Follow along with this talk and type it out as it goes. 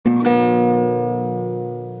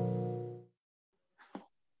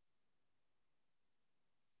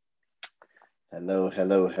Hello,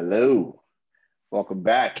 hello, hello. Welcome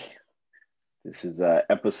back. This is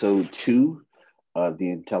episode 2 of The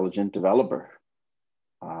Intelligent Developer,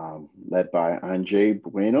 led by Andre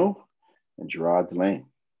Bueno and Gerard Delane.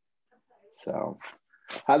 So,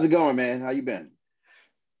 how's it going, man? How you been?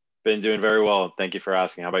 Been doing very well. Thank you for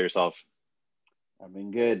asking. How about yourself? I've been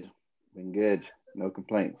good. Been good. No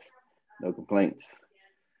complaints. No complaints.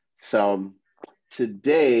 So,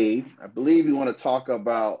 today, I believe we want to talk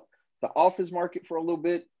about the office market for a little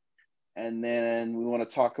bit. And then we want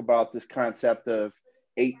to talk about this concept of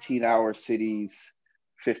 18-hour cities,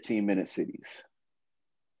 15-minute cities.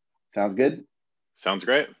 Sounds good? Sounds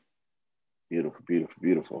great. Beautiful, beautiful,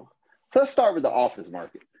 beautiful. So let's start with the office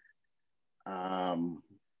market.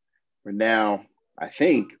 We're now, I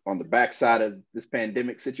think, on the backside of this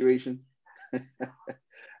pandemic situation. I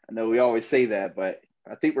know we always say that, but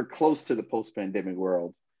I think we're close to the post-pandemic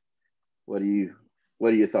world. What are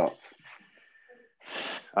your thoughts?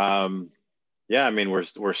 Yeah, I mean,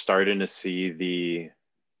 we're starting to see the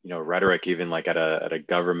rhetoric even like at a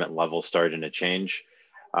government level starting to change.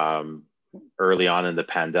 Early on in the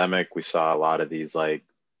pandemic, we saw a lot of these like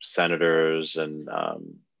senators and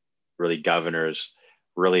really governors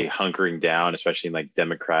really hunkering down, especially in like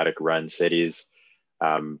Democratic run cities,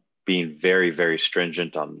 being very, very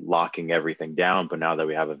stringent on locking everything down. But now that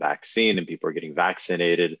we have a vaccine and people are getting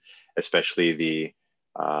vaccinated, especially the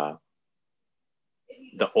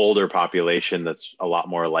older population that's a lot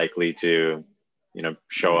more likely to,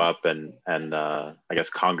 show up and I guess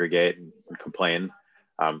congregate and complain,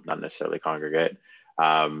 not necessarily congregate.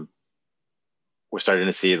 We're starting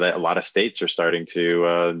to see that a lot of states are starting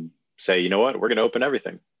to say, you know what, we're going to open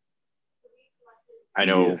everything. I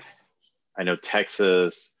know, Yes. I know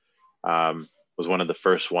Texas was one of the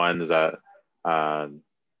first ones that, a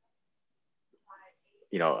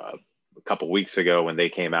couple weeks ago when they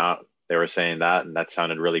came out, they were saying that, and that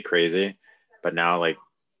sounded really crazy. But now, like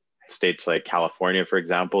states like California, for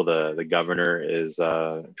example, the governor is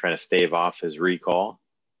trying to stave off his recall,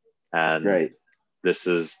 and Right. this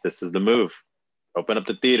is the move. Open up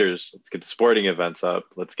the theaters. Let's get the sporting events up.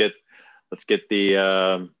 Let's get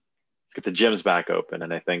the gyms back open.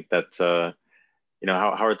 And I think that how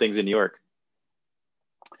are things in New York?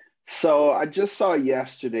 So I just saw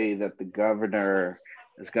yesterday that the governor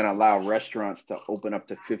is going to allow restaurants to open up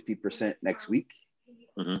to 50% next week.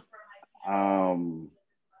 Mm-hmm.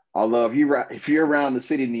 Although if you're around the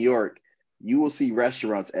city of New York, you will see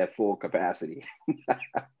restaurants at full capacity.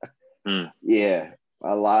 Yeah,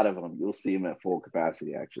 a lot of them. You'll see them at full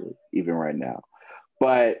capacity, actually, even right now.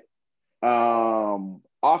 But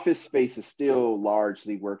office space is still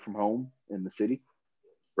largely work from home in the city.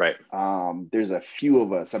 Right. There's a few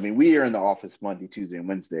of us. I mean, we are in the office Monday, Tuesday, and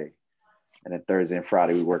Wednesday. And then Thursday and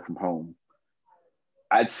Friday, we work from home.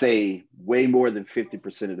 I'd say way more than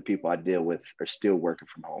 50% of the people I deal with are still working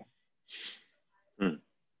from home.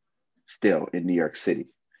 Still in New York City.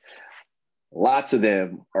 Lots of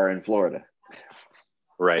them are in Florida.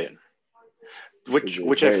 Right. Which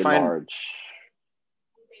I very find large.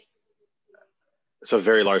 So a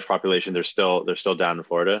very large population. They're still down in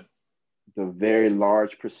Florida. The very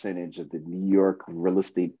large percentage of the New York real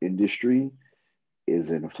estate industry is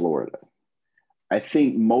in Florida. I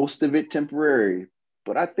think most of it temporary,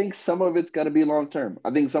 but I think some of it's going to be long term.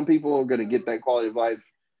 I think some people are going to get that quality of life,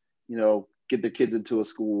 get their kids into a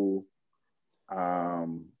school,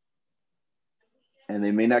 and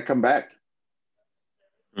they may not come back.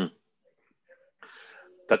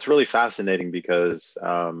 That's really fascinating because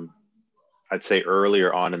I'd say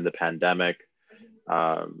earlier on in the pandemic,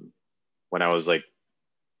 when I was like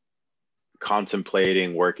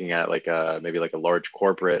contemplating working at like maybe like a large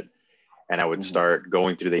corporate, and I would start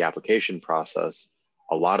going through the application process,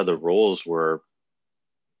 a lot of the roles were,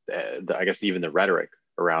 I guess even the rhetoric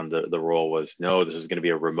around the role was, no, this is going to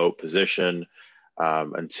be a remote position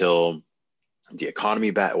until the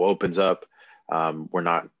economy opens up. We're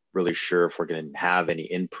not really sure if we're going to have any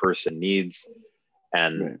in-person needs.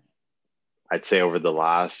 And Right. I'd say over the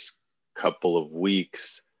last couple of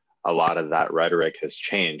weeks, a lot of that rhetoric has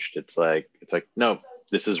changed. It's like, no,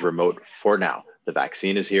 this is remote for now. The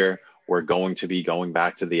vaccine is here. We're going to be going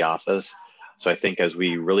back to the office. So I think as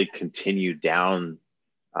we really continue down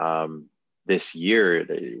this year,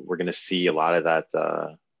 we're going to see a lot of that,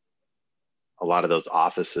 a lot of those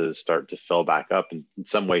offices start to fill back up in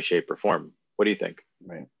some way, shape, or form. What do you think?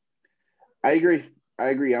 Right. I agree.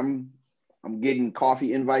 I'm getting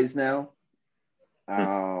coffee invites now.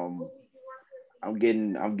 I'm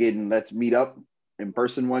getting let's meet up in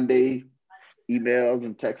person one day, emails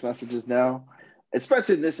and text messages now.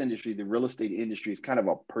 Especially in this industry, the real estate industry is kind of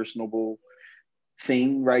a personable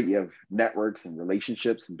thing, right? You have networks and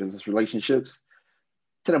relationships and business relationships.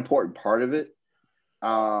 It's an important part of it,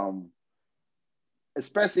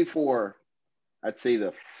 especially for, I'd say,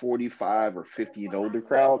 the 45 or 50 and older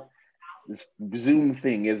crowd. This Zoom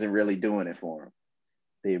thing isn't really doing it for them.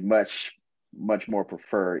 They much more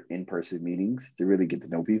prefer in-person meetings to really get to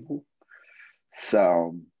know people.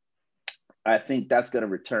 So I think that's going to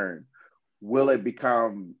return. Will it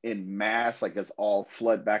become in mass, like us all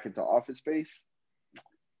flood back into office space?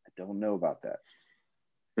 I don't know about that.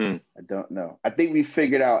 I don't know. I think we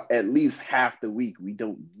figured out at least half the week we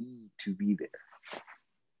don't need to be there.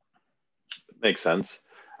 Makes sense.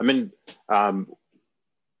 I mean,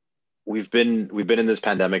 we've been in this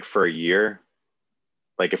pandemic for a year.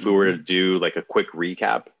 Like if we were to do like a quick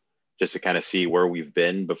recap, just to kind of see where we've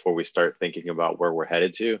been before we start thinking about where we're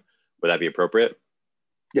headed to, would that be appropriate?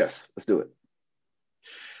 Yes, let's do it.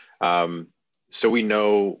 So we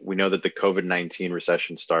know that the COVID-19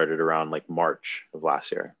 recession started around like March of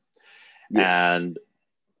last year. Yes. And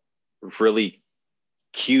really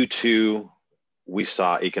Q2, we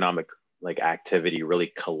saw economic like activity really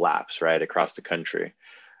collapse right across the country.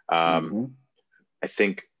 I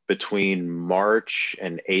think between March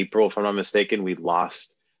and April, if I'm not mistaken, we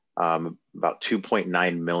lost about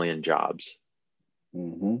 2.9 million jobs.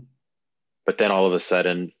 But then all of a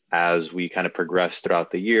sudden, as we kind of progressed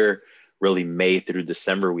throughout the year, really May through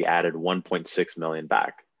December, we added 1.6 million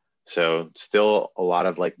back. So still a lot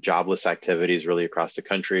of like jobless activities really across the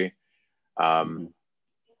country.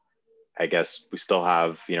 I guess we still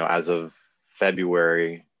have, as of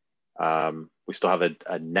February, we still have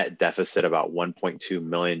a net deficit about 1.2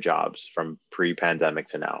 million jobs from pre-pandemic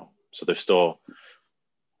to now. So there's still,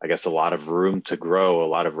 I guess, a lot of room to grow, a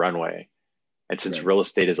lot of runway. And since real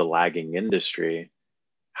estate is a lagging industry,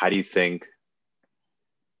 how do you think,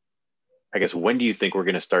 I guess, when do you think we're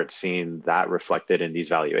going to start seeing that reflected in these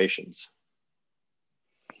valuations?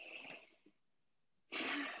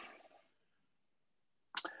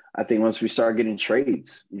 I think once we start getting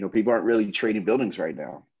trades, people aren't really trading buildings right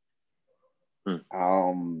now.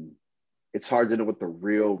 It's hard to know what the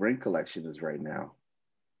real rent collection is right now.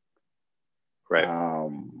 Right.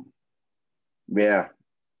 Yeah.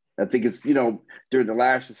 I think it's, during the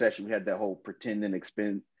last recession, we had that whole pretend and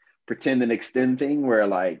extend thing where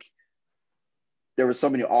like there were so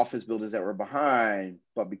many office buildings that were behind,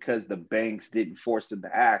 but because the banks didn't force them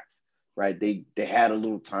to act, right, they had a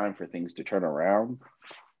little time for things to turn around.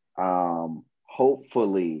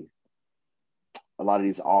 Hopefully, a lot of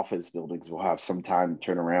these office buildings will have some time to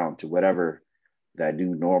turn around to whatever that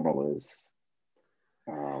new normal is.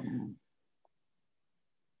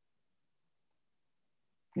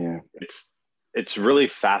 Yeah. It's really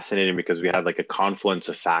fascinating because we had like a confluence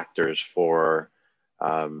of factors for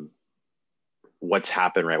what's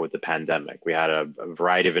happened right with the pandemic. We had a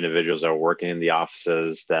variety of individuals that were working in the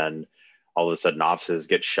offices, then all of a sudden offices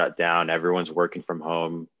get shut down, everyone's working from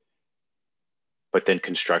home, but then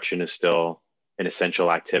construction is still an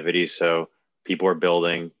essential activity. So people are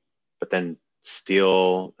building, but then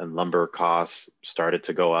steel and lumber costs started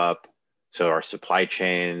to go up. So our supply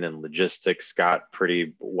chain and logistics got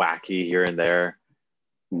pretty wacky here and there,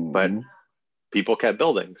 but people kept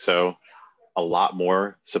building. So a lot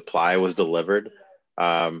more supply was delivered.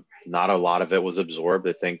 Not a lot of it was absorbed.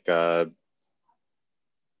 I think in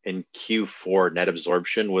Q4, net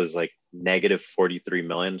absorption was like negative 43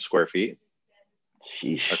 million square feet.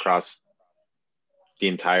 Sheesh. Across the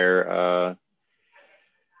entire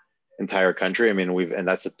country. I mean, and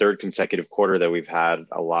that's the third consecutive quarter that we've had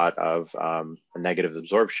a lot of a negative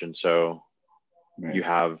absorption. So you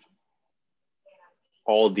have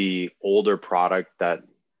all the older product that,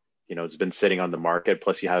 it's been sitting on the market.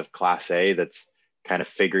 Plus you have Class A that's kind of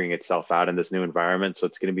figuring itself out in this new environment. So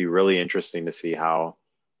it's going to be really interesting to see how,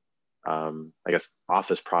 I guess,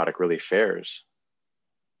 office product really fares.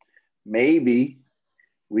 Maybe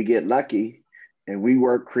we get lucky and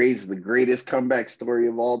WeWork creates the greatest comeback story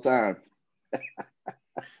of all time.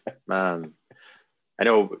 Man, I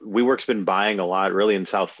know WeWork's been buying a lot really in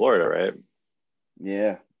South Florida, right?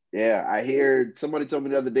 Yeah. I hear somebody told me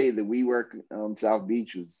the other day that WeWork on South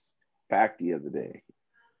Beach was packed the other day.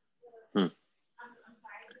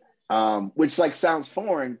 Which like sounds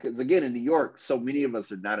foreign because again, in New York, so many of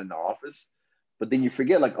us are not in the office, but then you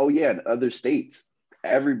forget like, oh yeah, in other states,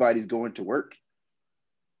 everybody's going to work.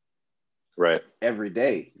 Right. Every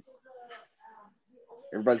day.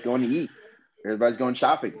 Everybody's going to eat. Everybody's going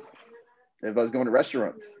shopping. Everybody's going to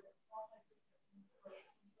restaurants.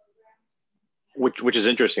 Which is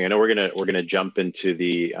interesting. I know we're gonna jump into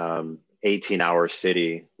the 18-hour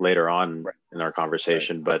city later on in our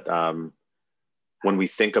conversation, but when we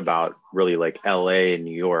think about really like LA and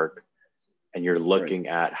New York, and you're Right. looking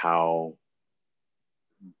at how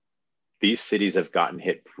these cities have gotten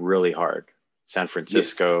hit really hard. San Yes.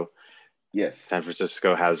 Francisco, Yes. San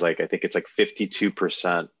Francisco has like, I think it's like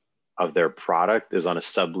 52% of their product is on a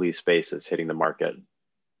sublease basis hitting the market,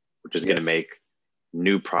 which is going to Yes. make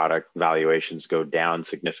new product valuations go down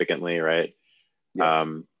significantly, right? Yes.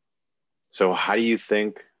 Um, so how do you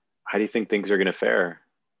think things are going to fare?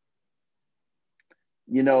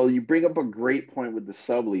 You bring up a great point with the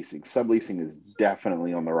subleasing. Subleasing is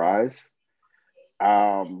definitely on the rise.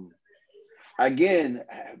 Um, Again,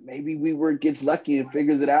 maybe WeWork gets lucky and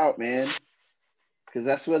figures it out, man, because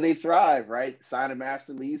that's where they thrive, right? Sign a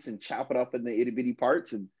master lease and chop it up into itty bitty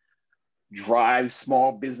parts and drive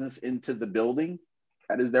small business into the building.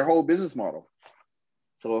 That is their whole business model.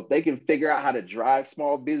 So if they can figure out how to drive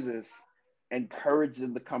small business, encourage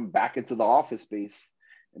them to come back into the office space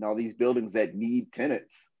and all these buildings that need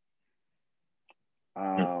tenants, Hmm.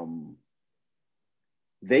 um,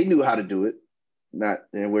 they knew how to do it. Not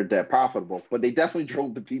and we're that profitable, but they definitely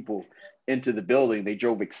drove the people into the building. They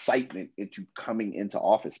drove excitement into coming into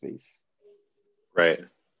office space. Right.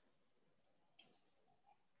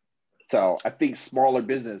 So I think smaller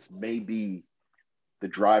business may be the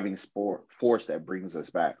driving force that brings us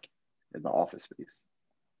back in the office space.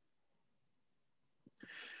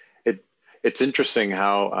 It it's interesting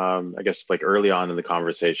how I guess like early on in the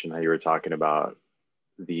conversation how you were talking about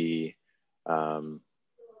the um,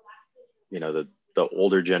 the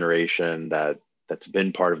older generation that's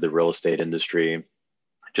been part of the real estate industry,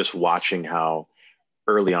 just watching how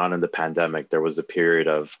early on in the pandemic there was a period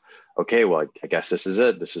of, okay, well, I guess this is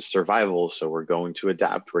it, this is survival, so we're going to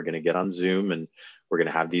adapt, we're going to get on Zoom and we're going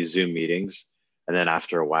to have these Zoom meetings. And then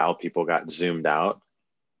after a while people got zoomed out,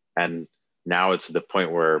 and now it's to the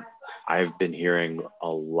point where I've been hearing a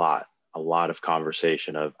lot of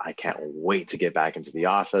conversation of, I can't wait to get back into the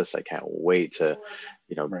office, I can't wait to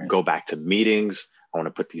Right. go back to meetings, I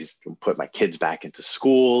want to put my kids back into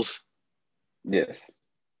schools. Yes.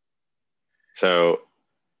 So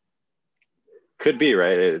could be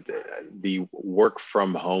right. The work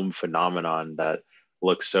from home phenomenon that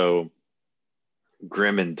looks so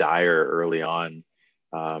grim and dire early on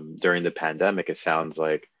during the pandemic, it sounds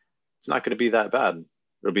like it's not going to be that bad.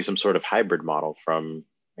 It'll be some sort of hybrid model from,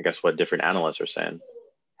 I guess, what different analysts are saying.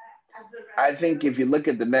 I think if you look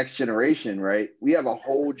at the next generation, right, we have a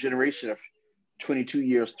whole generation of 22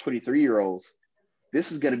 years, 23-year-olds.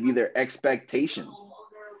 This is going to be their expectation.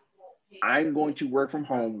 I'm going to work from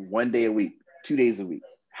home 1 day a week, 2 days a week,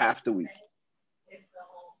 half the week,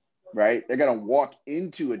 right? They're going to walk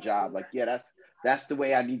into a job like, yeah, that's the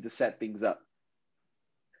way I need to set things up.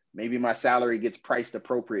 Maybe my salary gets priced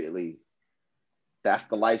appropriately. That's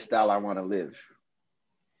the lifestyle I want to live.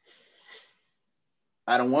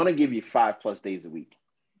 I don't want to give you 5+ days a week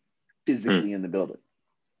Hmm. physically in the building.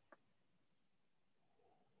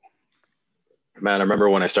 Man, I remember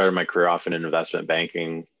when I started my career off in investment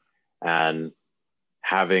banking, and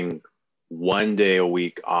having 1 day a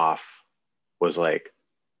week off was like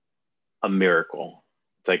a miracle.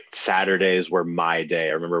 It's like Saturdays were my day.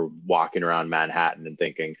 I remember walking around Manhattan and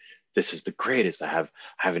thinking, this is the greatest. I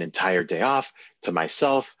have an entire day off to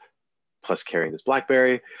myself, plus carrying this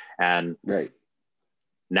BlackBerry. And Right.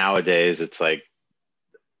 nowadays it's like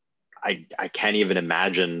I can't even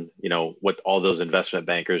imagine, what all those investment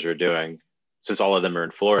bankers are doing, since all of them are in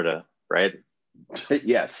Florida, right?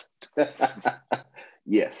 Yes.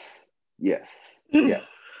 Yes. Yes. Yes.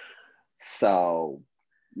 So,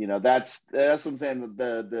 that's what I'm saying.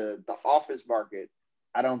 The office market,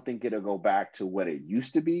 I don't think it'll go back to what it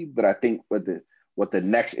used to be, but I think what the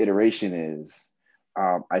next iteration is,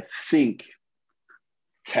 I think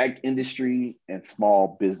tech industry and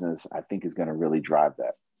small business, I think is going to really drive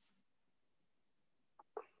that.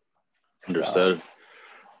 So, Understood.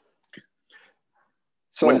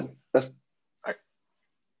 When so that's I,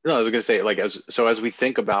 no, I was gonna say, like, as we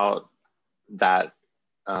think about that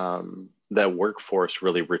that workforce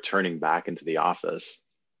really returning back into the office,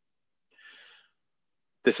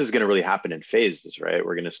 this is going to really happen in phases, right?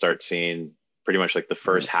 We're going to start seeing pretty much like the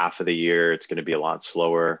first right. half of the year, it's going to be a lot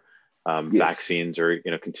slower. Yes. Vaccines are,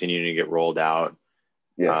 continuing to get rolled out.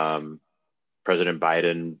 Yes. Um, President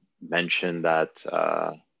Biden mentioned that,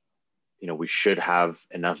 we should have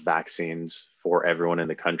enough vaccines for everyone in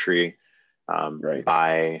the country Right.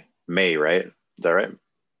 by May, right? Is that right?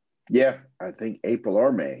 Yeah, I think April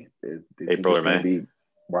or May. They think April it's or going to May? be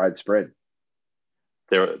widespread.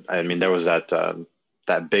 I mean, there was that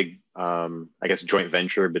big, I guess, joint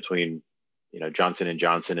venture between, Johnson and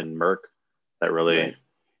Johnson and Merck that really Right.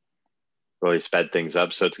 really sped things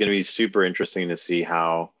up. So it's going to be super interesting to see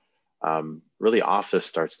how really office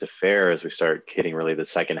starts to fare as we start hitting really the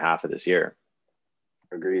second half of this year.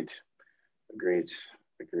 Agreed. Agreed.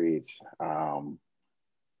 Agreed. Um,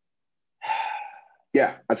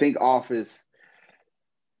 yeah, I think office,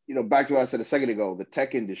 back to what I said a second ago, the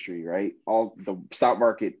tech industry, right? All the stock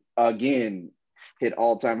market again hit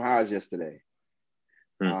all-time highs yesterday.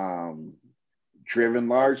 Hmm. Driven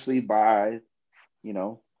largely by,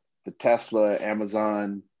 the Tesla,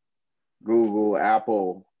 Amazon, Google,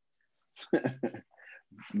 Apple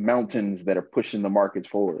mountains that are pushing the markets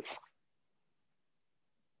forward.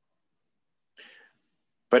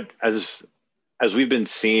 But as we've been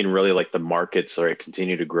seeing, really like the markets are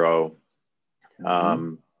continue to grow.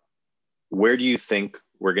 Where do you think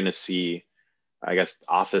we're going to see, I guess,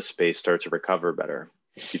 office space start to recover better?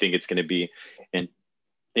 Do you think it's going to be in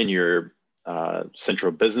your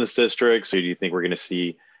central business districts, or do you think we're going to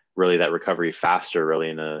see really that recovery faster, really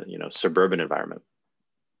in a suburban environment?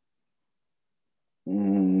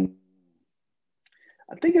 I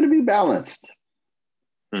think it'll be balanced.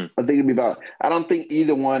 Hmm. I think it'll be balanced. I don't think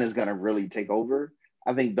either one is going to really take over.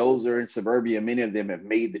 I think those are in suburbia. Many of them have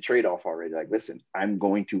made the trade-off already. Like, listen, I'm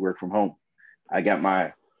going to work from home. I got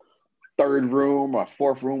my third room or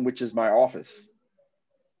fourth room, which is my office.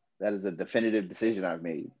 That is a definitive decision I've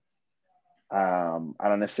made. I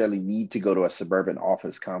don't necessarily need to go to a suburban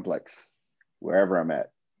office complex wherever I'm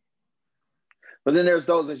at. But then there's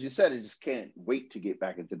those, as you said, that just can't wait to get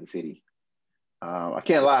back into the city. I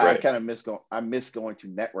can't lie, Right. I kind of miss going to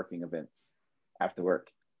networking events after work.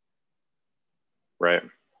 Right.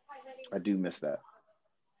 I do miss that.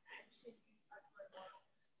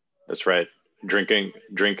 That's right.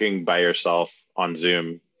 Drinking by yourself on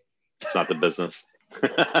Zoom. It's not the business.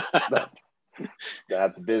 It's not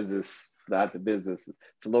the business. It's not the business.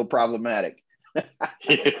 It's a little problematic.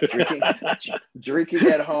 drinking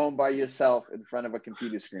at home by yourself in front of a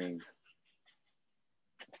computer screen.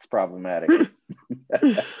 It's problematic.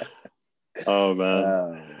 Oh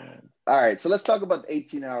man. All right, so let's talk about the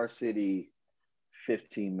 18-hour city,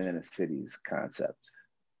 15-minute cities concept,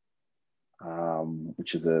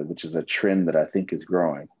 which is a trend that I think is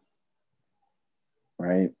growing.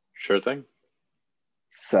 Right. Sure thing.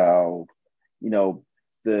 So,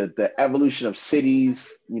 the evolution of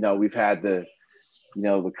cities. We've had the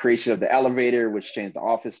creation of the elevator, which changed the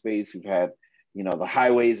office space. We've had the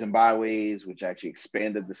highways and byways, which actually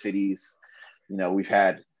expanded the cities. We've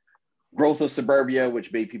had growth of suburbia,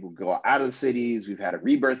 which made people go out of the cities. We've had a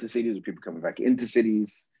rebirth of cities with people coming back into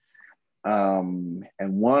cities. And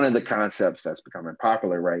one of the concepts that's becoming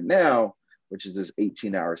popular right now, which is this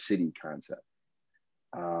 18-hour city concept.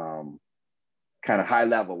 Kind of high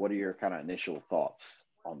level, what are your kind of initial thoughts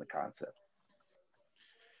on the concept?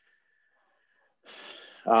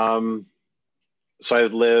 So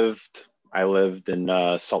I lived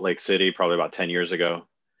in Salt Lake City probably about 10 years ago,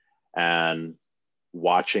 and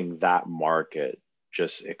watching that market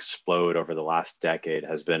just explode over the last decade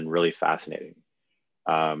has been really fascinating.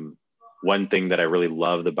 One thing that I really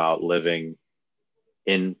loved about living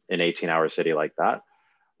in an 18-hour city like that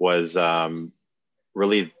was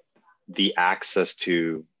really the access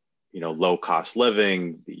to low cost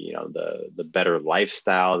living, the better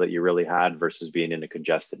lifestyle that you really had versus being in a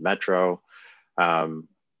congested metro.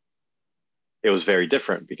 It was very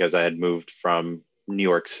different because I had moved from New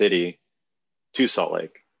York City to Salt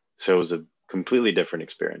Lake. So it was a completely different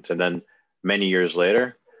experience. And then many years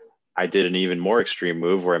later, I did an even more extreme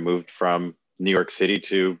move where I moved from New York City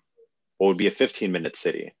to what would be a 15-minute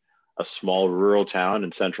city, a small rural town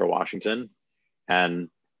in central Washington. And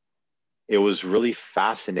it was really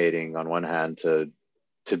fascinating on one hand to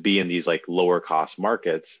be in these like lower cost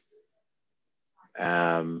markets. But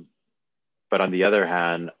on the other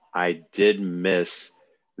hand, I did miss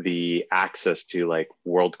the access to like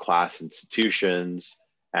world-class institutions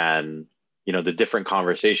and the different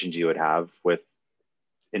conversations you would have with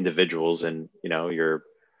individuals in your,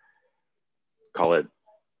 call it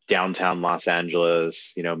downtown Los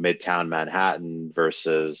Angeles, midtown Manhattan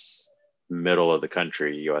versus middle of the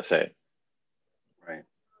country USA.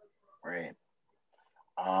 Right.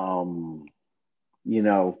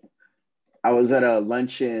 I was at a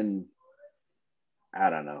luncheon, I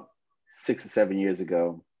don't know, 6 or 7 years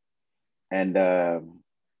ago, and there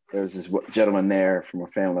was this gentleman there from a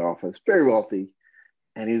family office, very wealthy,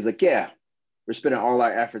 and he was like, "Yeah, we're spending all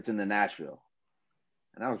our efforts into Nashville,"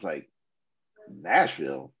 and I was like,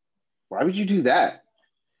 "Nashville? Why would you do that?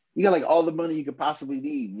 You got like all the money you could possibly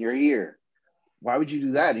need, and you're here. Why would you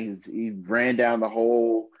do that?" And he ran down the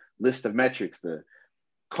whole list of metrics: the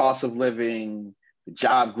cost of living, the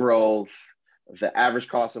job growth, the average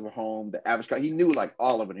cost of a home, the average cost. He knew like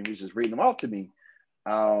all of it. And he was just reading them off to me.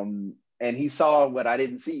 And he saw what I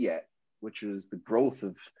didn't see yet, which was the growth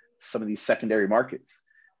of some of these secondary markets.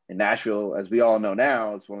 And Nashville, as we all know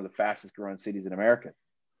now, is one of the fastest growing cities in America,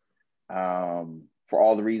 for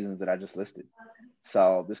all the reasons that I just listed.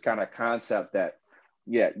 So this kind of concept that,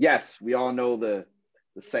 yes, we all know the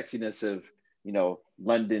sexiness of,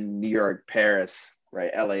 London, New York, Paris,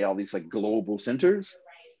 right, LA, all these like global centers,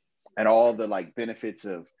 and all the like benefits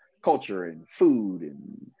of culture and food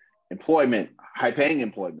and employment, high paying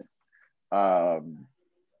employment.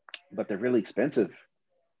 But they're really expensive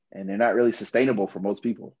and they're not really sustainable for most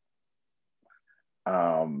people.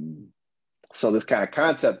 So this kind of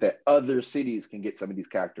concept that other cities can get some of these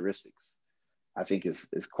characteristics, I think is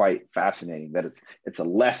quite fascinating, that it's a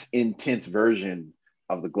less intense version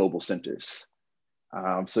of the global centers.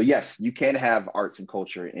 So yes, you can have arts and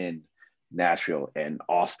culture in Nashville and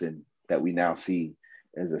Austin that we now see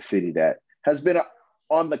as a city that has been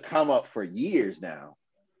on the come up for years now,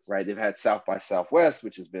 right? They've had South by Southwest,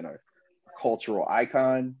 which has been a cultural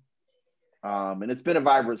icon. And it's been a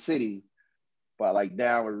vibrant city, but like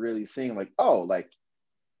now we're really seeing like, oh, like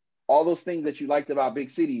all those things that you liked about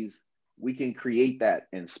big cities, we can create that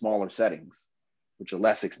in smaller settings, which are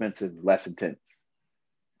less expensive, less intense.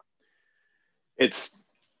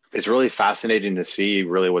 It's really fascinating to see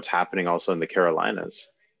really what's happening also in the Carolinas,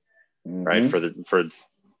 right? For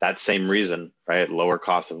that same reason, right? Lower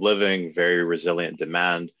cost of living, very resilient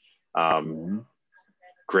demand,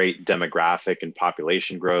 great demographic and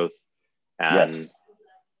population growth, and yes.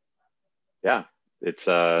 Yeah, it's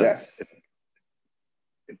yes.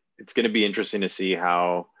 It's going to be interesting to see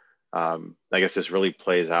how I guess this really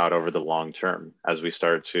plays out over the long term as we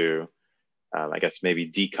start to I guess maybe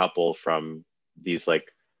decouple from these like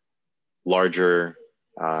larger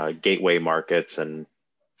gateway markets and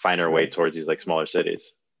find our way towards these like smaller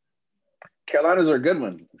cities. Carolinas are a good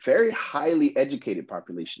one. Very highly educated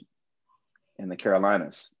population in the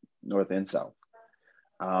Carolinas, North and South.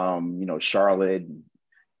 Charlotte,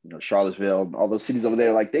 Charlottesville, all those cities over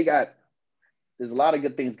there, like there's a lot of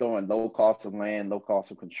good things going, low cost of land, low cost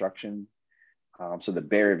of construction. So the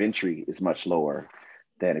barrier of entry is much lower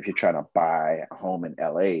than if you're trying to buy a home in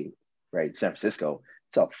LA, right? San Francisco,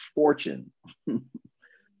 it's a fortune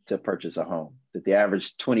to purchase a home. That the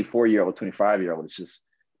average 24-year-old, 25-year-old, is just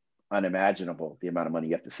unimaginable the amount of money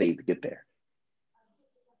you have to save to get there.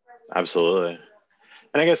 Absolutely.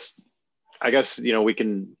 And I guess we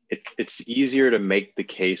can it's easier to make the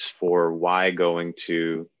case for why going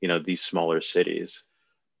to these smaller cities,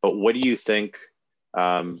 but what do you think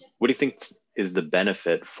is the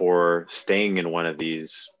benefit for staying in one of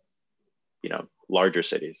these larger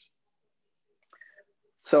cities?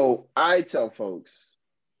 So I tell folks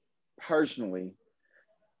personally,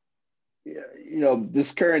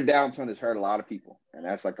 this current downturn has hurt a lot of people, and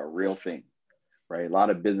that's like a real thing, right? A lot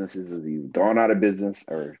of businesses are either going out of business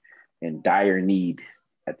or in dire need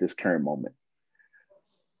at this current moment.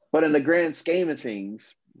 But in the grand scheme of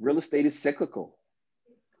things, real estate is cyclical.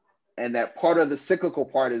 And that part of the cyclical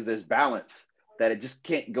part is there's balance, that it just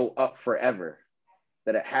can't go up forever,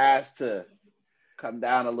 that it has to come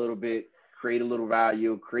down a little bit, create a little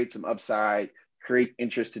value, create some upside, create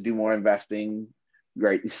interest to do more investing,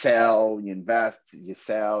 right? You sell, you invest, you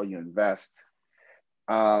sell, you invest.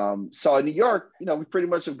 So in New York, we pretty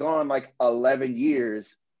much have gone like 11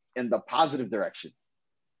 years in the positive direction.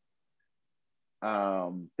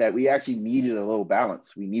 That we actually needed a little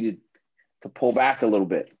balance. We needed to pull back a little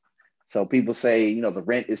bit. So people say, the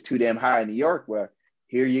rent is too damn high in New York. Well,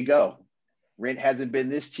 here you go. Rent hasn't been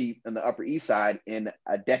this cheap in the Upper East Side in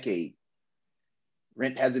a decade.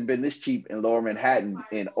 Rent hasn't been this cheap in Lower Manhattan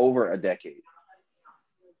in over a decade.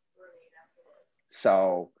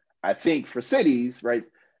 So I think for cities, right,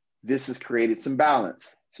 this has created some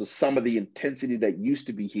balance. So some of the intensity that used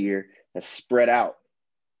to be here has spread out.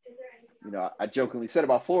 I jokingly said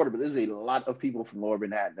about Florida, but there's a lot of people from Lower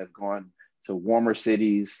Manhattan that have gone to warmer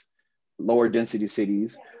cities, lower density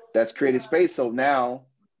cities. That's created space. So now,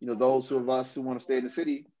 those of us who want to stay in the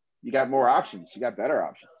city, you got more options. You got better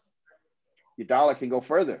options. Your dollar can go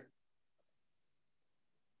further.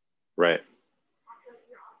 Right.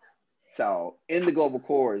 So in the global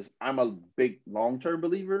cores, I'm a big long-term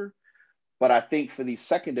believer, but I think for these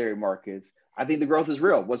secondary markets, I think the growth is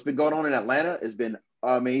real. What's been going on in Atlanta has been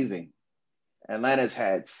amazing. Atlanta's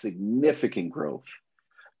had significant growth.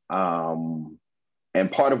 And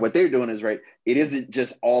part of what they're doing is, right, it isn't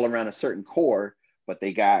just all around a certain core, but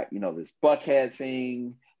they got, this Buckhead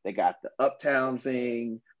thing, they got the Uptown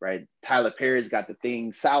thing, right? Tyler Perry's got the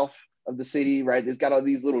thing south of the city, right? There's got all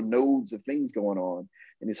these little nodes of things going on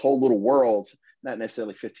in this whole little world, not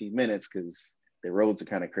necessarily 15 minutes because the roads are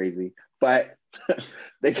kind of crazy, but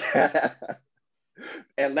they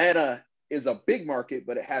Atlanta is a big market,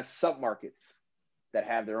 but it has submarkets that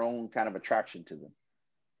have their own kind of attraction to them.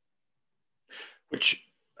 Which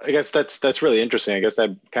I guess that's really interesting. I guess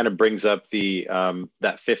that kind of brings up the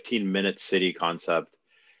that 15-minute city concept.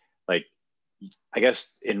 Like, I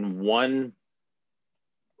guess in one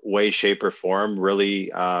way, shape, or form,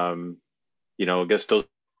 really, I guess those,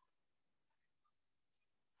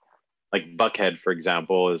 like Buckhead, for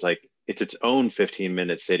example, is like it's its own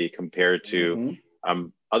 15-minute city compared to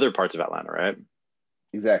other parts of Atlanta, right?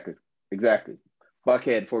 Exactly.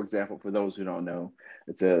 Buckhead, for example, for those who don't know,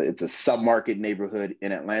 it's a submarket neighborhood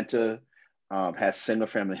in Atlanta. Has single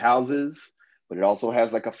family houses, but it also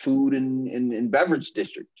has like a food and beverage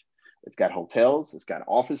district. It's got hotels, it's got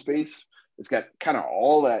office space, it's got kind of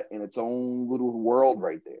all that in its own little world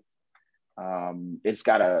right there. It's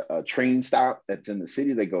got a train stop that's in the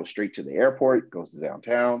city that goes straight to the airport, goes to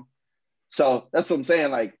downtown. So that's what I'm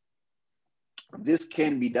saying. Like, this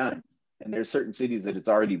can be done, and there's certain cities that it's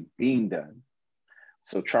already being done.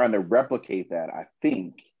 So trying to replicate that, I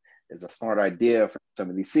think, is a smart idea for some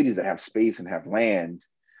of these cities that have space and have land.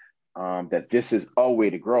 That this is a way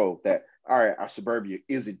to grow. That, all right, our suburbia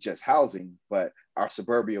isn't just housing, but our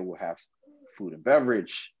suburbia will have food and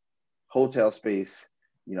beverage, hotel space.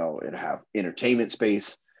 It'll have entertainment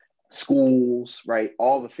space, schools, right?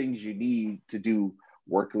 All the things you need to do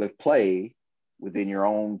work, live, play within your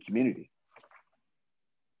own community.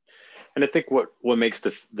 And I think what makes the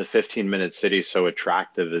 15-minute city so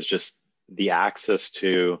attractive is just the access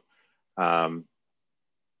to, I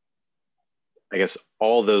guess,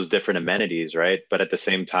 all those different amenities, right? But at the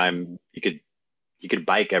same time, you could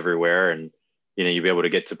bike everywhere, and you'd be able to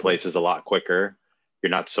get to places a lot quicker. You're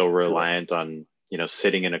not so reliant on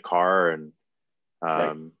sitting in a car, and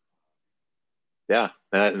Right. yeah,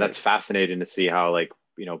 that's fascinating to see how, like,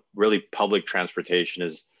 really public transportation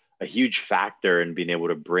is a huge factor in being able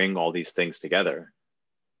to bring all these things together.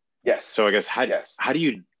 Yes. So I guess how Yes. do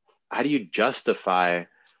you justify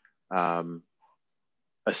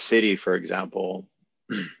a city, for example,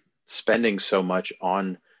 spending so much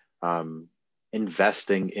on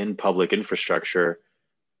investing in public infrastructure,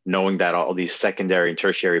 knowing that all these secondary and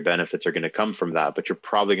tertiary benefits are going to come from that, but you're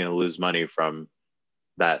probably going to lose money from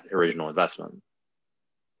that original investment?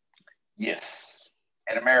 Yes.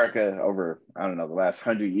 In America, over, I don't know, the last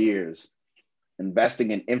 100 years,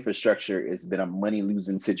 investing in infrastructure has been a money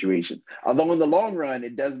losing situation. Although in the long run,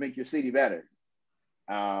 it does make your city better.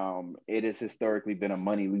 It has historically been a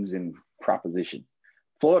money losing proposition.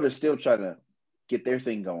 Florida's still trying to get their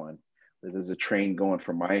thing going. There's a train going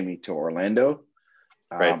from Miami to Orlando,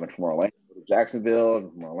 Right. and from Orlando to Jacksonville,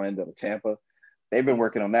 and from Orlando to Tampa. They've been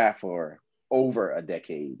working on that for over a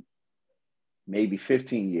decade, maybe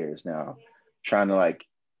 15 years now, trying to like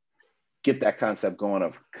get that concept going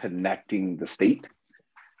of connecting the state,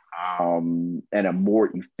 and a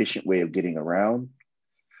more efficient way of getting around.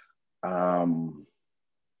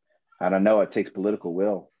 I don't know. It takes political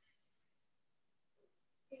will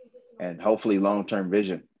and hopefully long-term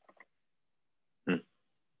vision.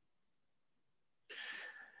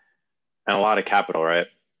 And a lot of capital, right?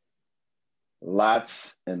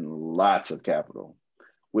 Lots and lots of capital,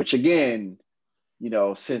 which again,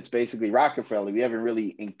 since basically Rockefeller, we haven't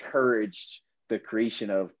really encouraged the creation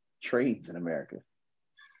of trains in America.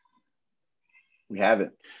 We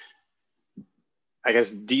haven't. I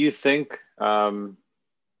guess, do you think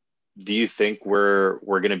we're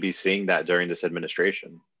going to be seeing that during this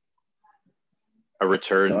administration? A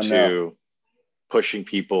return Don't know. to pushing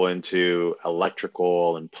people into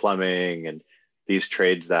electrical and plumbing and these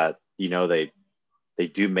trades that they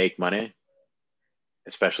do make money,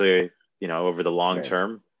 especially over the long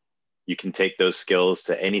term. You can take those skills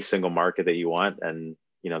to any single market that you want, and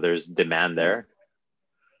there's demand there.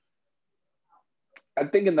 I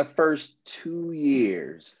think in the first 2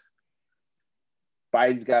 years,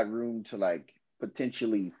 Biden's got room to like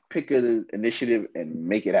potentially pick an initiative and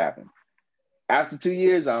make it happen. After 2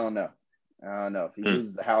 years, I don't know. If he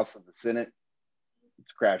loses the House and the Senate,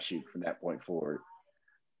 it's a crapshoot from that point forward.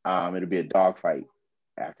 It'll be a dogfight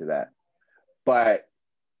after that. But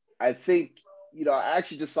I think, I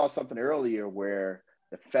actually just saw something earlier where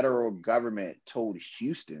the federal government told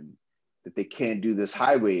Houston that they can't do this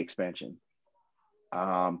highway expansion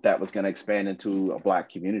that was going to expand into a Black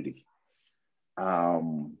community.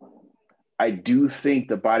 I do think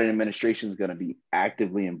the Biden administration is going to be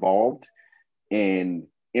actively involved in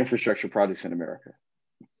infrastructure projects in America.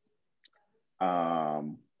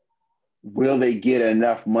 Will they get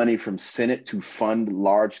enough money from Senate to fund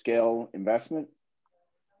large scale investment?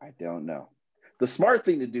 I don't know. The smart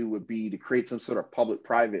thing to do would be to create some sort of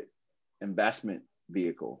public-private investment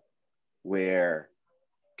vehicle where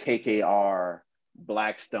KKR,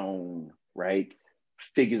 Blackstone, right,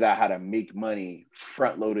 figures out how to make money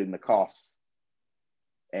front loading the costs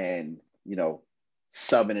and,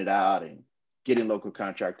 subbing it out and getting local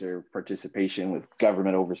contractor participation with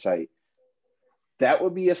government oversight. That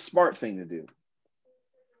would be a smart thing to do.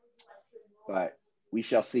 But we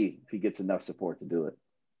shall see if he gets enough support to do it.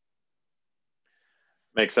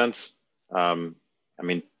 Makes sense. I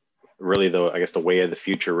mean, really, though, I guess the way of the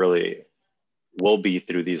future really will be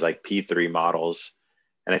through these like P3 models,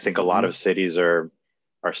 and I think a lot of cities are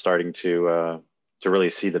starting to really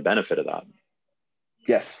see the benefit of that.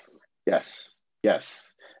 Yes, yes,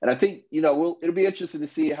 yes. And I think it'll be interesting to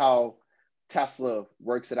see how Tesla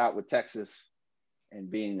works it out with Texas and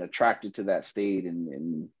being attracted to that state,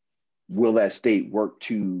 and will that state work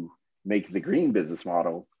to make the green business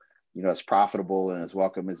model as profitable and as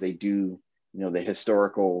welcome as they do the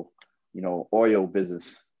historical oil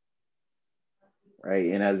business, right?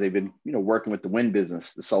 And as they've been working with the wind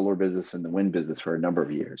business, the solar business and the wind business for a number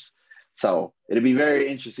of years. So it'll be very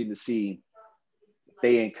interesting to see if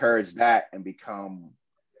they encourage that and become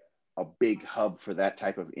a big hub for that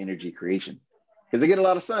type of energy creation, because they get a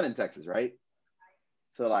lot of sun in Texas, right?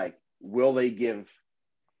 So like, will they give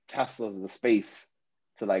Tesla the space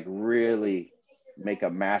to like really make a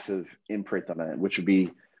massive imprint on it, which would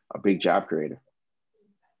be a big job creator?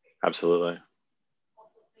 Absolutely.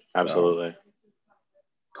 So,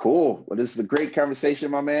 cool. Well, this is a great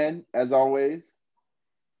conversation, my man, as always.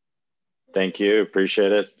 Thank you.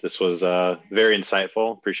 Appreciate it. This was very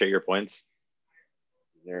insightful. Appreciate your points.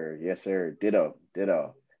 Yes, sir. Ditto.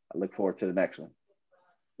 I look forward to the next one.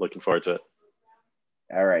 Looking forward to it.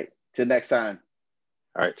 All right. Till next time.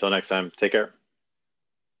 All right. Till next time. Take care.